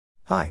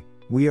Hi,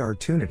 we are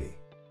Tunity.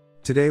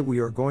 Today we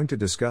are going to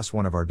discuss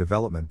one of our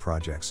development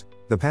projects,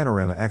 the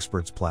Panorama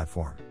Experts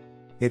platform.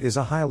 It is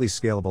a highly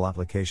scalable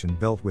application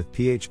built with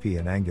PHP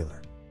and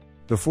Angular.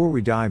 Before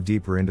we dive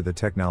deeper into the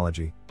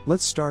technology,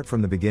 let's start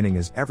from the beginning,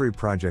 as every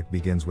project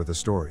begins with a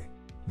story.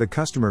 The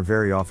customer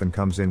very often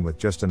comes in with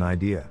just an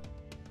idea.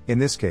 In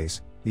this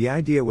case, the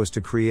idea was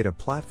to create a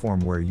platform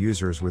where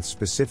users with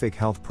specific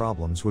health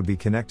problems would be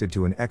connected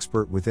to an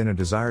expert within a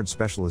desired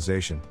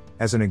specialization,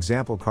 as an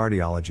example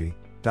cardiology,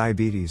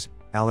 diabetes,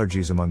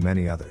 allergies, among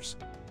many others.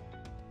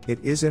 It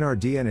is in our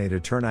DNA to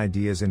turn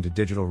ideas into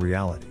digital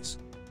realities.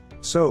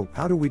 So,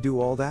 how do we do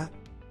all that?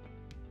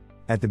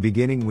 At the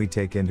beginning, we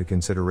take into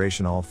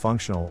consideration all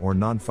functional or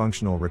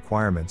non-functional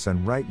requirements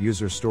and write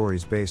user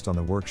stories based on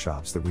the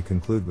workshops that we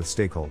conclude with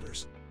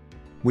stakeholders.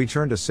 We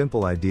turned a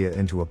simple idea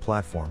into a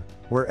platform,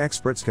 where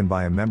experts can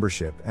buy a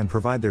membership and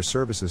provide their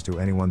services to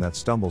anyone that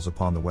stumbles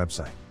upon the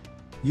website.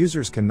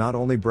 Users can not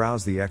only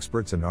browse the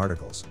experts and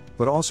articles,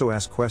 but also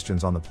ask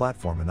questions on the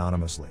platform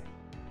anonymously.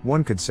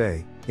 One could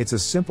say, it's a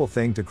simple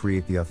thing to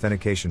create the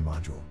authentication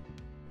module.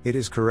 It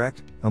is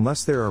correct,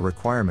 unless there are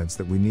requirements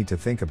that we need to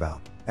think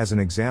about. As an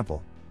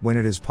example, when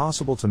it is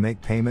possible to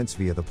make payments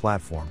via the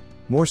platform,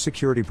 more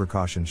security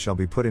precautions shall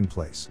be put in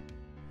place.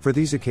 For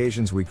these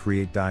occasions, we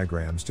create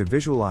diagrams to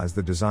visualize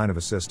the design of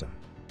a system.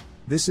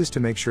 This is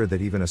to make sure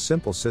that even a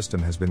simple system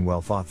has been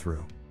well thought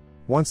through.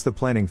 Once the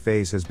planning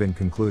phase has been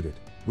concluded,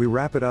 we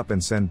wrap it up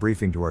and send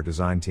briefing to our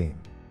design team.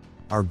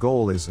 Our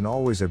goal is and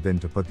always have been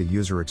to put the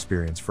user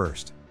experience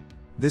first.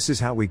 This is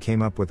how we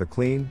came up with a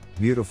clean,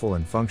 beautiful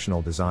and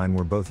functional design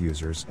where both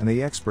users and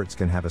the experts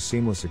can have a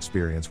seamless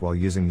experience while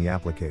using the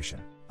application.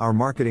 Our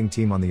marketing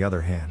team, on the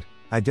other hand,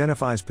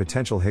 identifies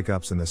potential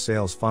hiccups in the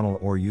sales funnel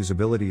or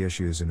usability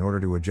issues in order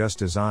to adjust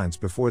designs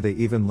before they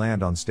even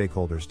land on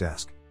stakeholders'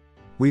 desk.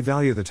 We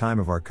value the time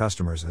of our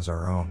customers as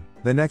our own.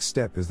 The next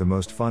step is the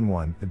most fun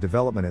one, the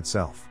development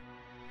itself.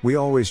 We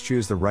always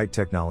choose the right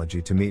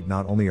technology to meet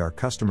not only our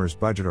customers'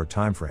 budget or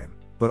time frame,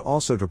 but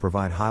also to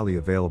provide highly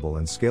available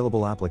and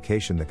scalable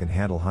application that can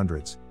handle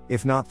hundreds,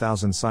 if not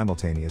thousands,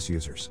 simultaneous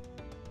users.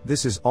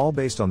 This is all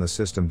based on the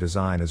system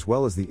design as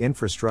well as the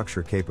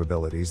infrastructure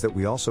capabilities that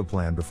we also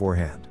planned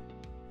beforehand.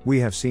 We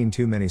have seen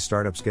too many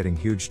startups getting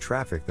huge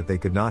traffic that they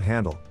could not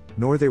handle,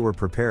 nor they were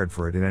prepared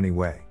for it in any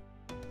way.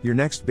 Your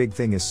next big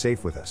thing is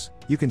safe with us.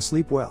 You can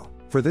sleep well.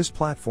 For this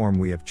platform,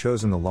 we have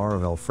chosen the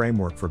Laravel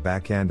framework for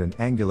backend and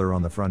Angular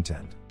on the front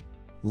end.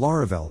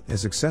 Laravel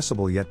is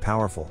accessible yet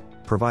powerful,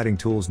 providing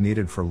tools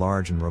needed for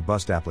large and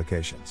robust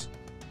applications.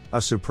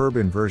 A superb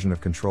inversion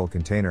of control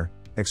container,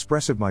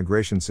 expressive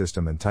migration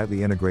system and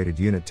tightly integrated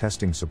unit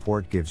testing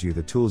support gives you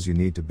the tools you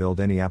need to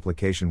build any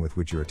application with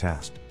which you are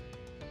tasked.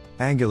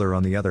 Angular,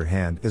 on the other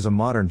hand, is a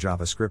modern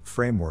JavaScript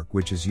framework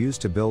which is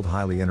used to build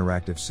highly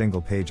interactive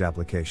single-page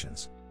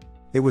applications.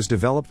 It was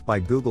developed by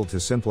Google to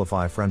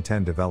simplify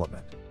front-end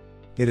development.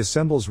 It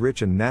assembles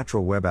rich and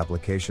natural web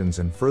applications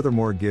and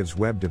furthermore gives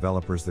web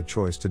developers the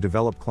choice to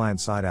develop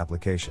client-side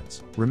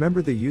applications.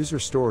 Remember the user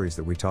stories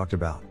that we talked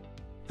about?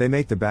 They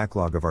make the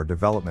backlog of our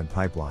development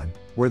pipeline,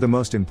 where the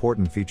most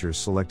important features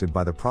selected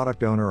by the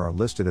product owner are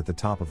listed at the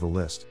top of the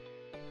list.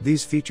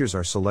 These features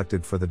are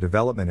selected for the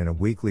development in a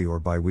weekly or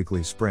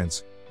bi-weekly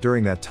sprints.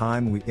 During that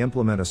time, we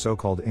implement a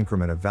so-called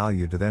increment of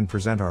value to then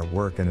present our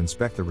work and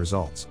inspect the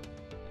results.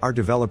 Our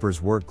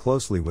developers work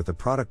closely with the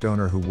product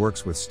owner who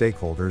works with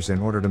stakeholders in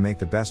order to make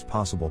the best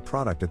possible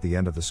product at the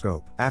end of the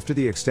scope. After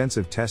the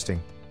extensive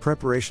testing,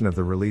 preparation of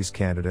the release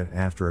candidate, and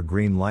after a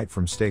green light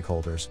from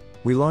stakeholders,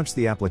 we launch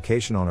the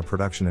application on a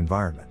production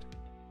environment.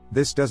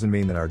 This doesn't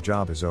mean that our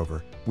job is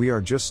over, we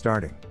are just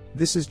starting.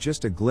 This is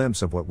just a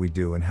glimpse of what we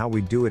do and how we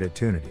do it at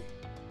Tunity.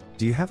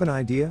 Do you have an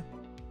idea?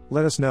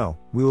 Let us know,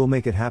 we will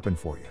make it happen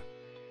for you.